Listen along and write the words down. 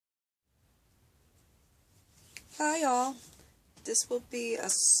Hi y'all, this will be a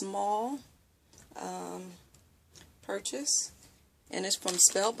small purchase, and it's from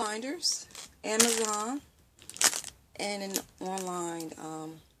Spellbinders, Amazon, and an online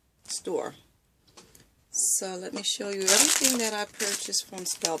store. So let me show you everything that I purchased from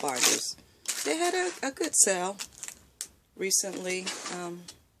Spellbinders. They had a good sale recently,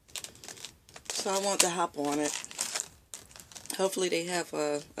 so I want to hop on it. Hopefully they have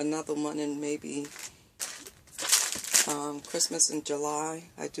another one in maybe Christmas in July.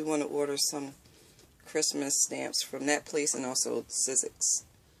 I do want to order some Christmas stamps from that place, and also Sizzix.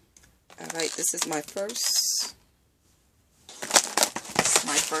 Alright, this is my first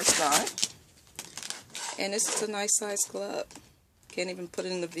die. And this is a nice size glove. Can't even put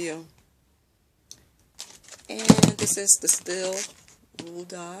it in the view. And this is the steel wool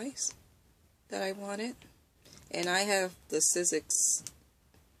dies that I wanted. And I have the Sizzix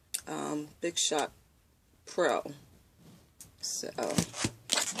Big Shot Pro. So,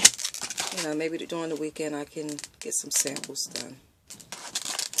 you know, maybe during the weekend I can get some samples done.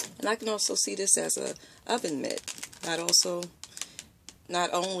 And I can also see this as a oven mitt. Not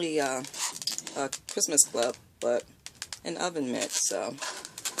only a Christmas glove, but an oven mitt. So,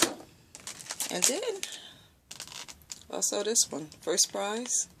 and then also this one, first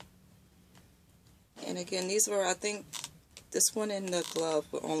prize. And again, these were, I think, this one and the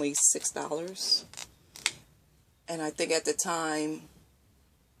glove were only $6. And I think at the time,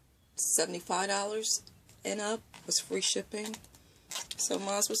 $75 and up was free shipping. So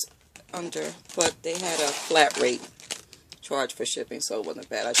mine was under, but they had a flat rate charge for shipping, so it wasn't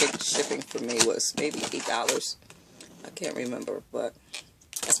bad. I think shipping for me was maybe $8. I can't remember, but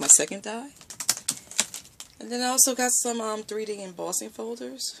that's my second die. And then I also got some 3D embossing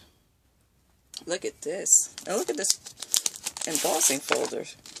folders. Look at this. Now look at this embossing folder.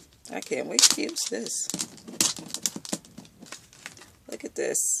 I can't wait to use this. Look at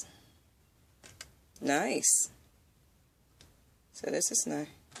this. Nice. So this is nice.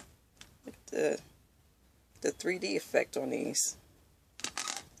 Look at the 3D effect on these.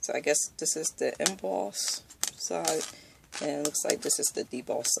 So I guess this is the emboss side, and it looks like this is the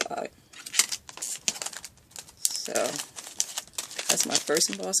deboss side. So that's my first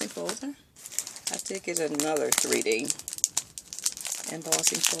embossing folder. I did get another 3D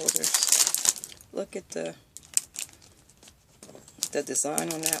embossing folder. Look at the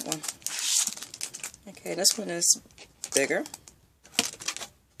design on that one. Okay, this one is bigger.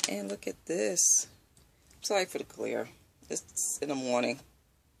 And look at this. Sorry for the glare. It's in the morning.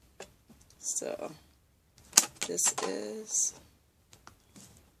 So this is,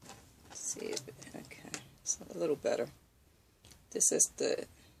 let's see if it, okay, it's a little better. This is the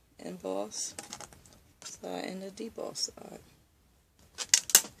emboss side and the deboss side.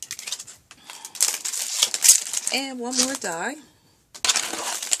 And one more die.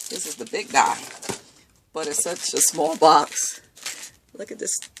 This is the big die, but it's such a small box. Look at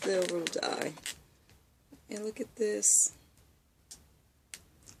this steel wool die. And look at this.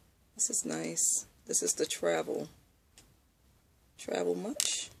 This is nice. This is the travel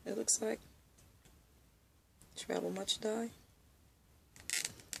much, it looks like. Travel much die.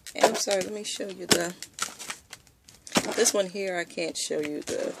 And I'm sorry, let me show you this one here. I can't show you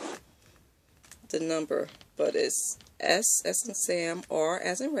the number, but it's S as in Sam, R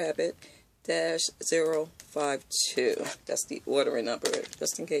as in Rabbit, -052. That's the ordering number,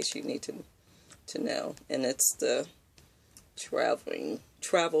 just in case you need to know. And it's the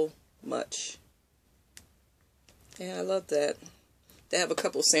travel much. And I love that. They have a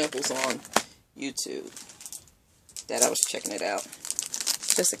couple samples on YouTube that I was checking it out.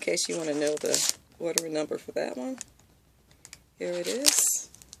 Just in case you want to know the ordering number for that one. Here it is.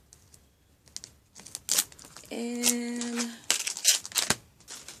 And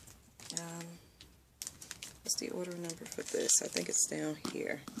what's the order number for this? I think it's down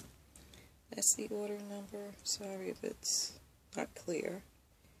here. That's the order number. Sorry if it's not clear.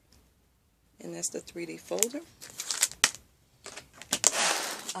 And that's the 3D folder.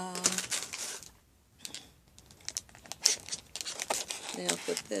 Now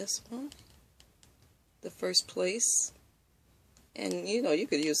for this one, the first place. And you know, you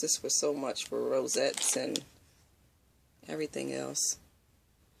could use this for so much, for rosettes and everything else.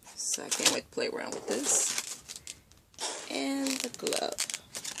 So I can't wait to play around with this. And the glove.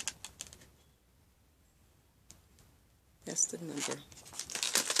 That's the number.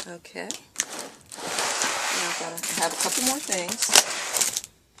 Okay. Now I've got to have a couple more things.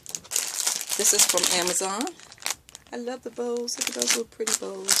 This is from Amazon. I love the bows. Look at those little pretty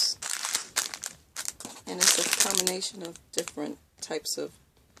bows. And it's a combination of different types of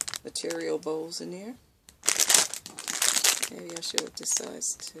material bows in there. Maybe I should have this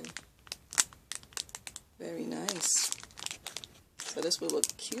size too. Very nice. So this will look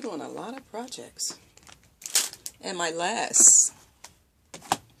cute on a lot of projects. And my last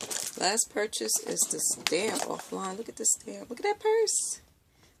purchase is the stamp offline. Look at the stamp. Look at that purse.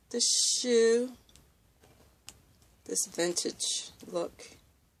 The shoe. This vintage look.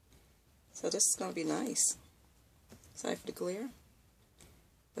 So this is going to be nice. Sorry for the glare.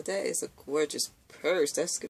 But that is a gorgeous purse. That's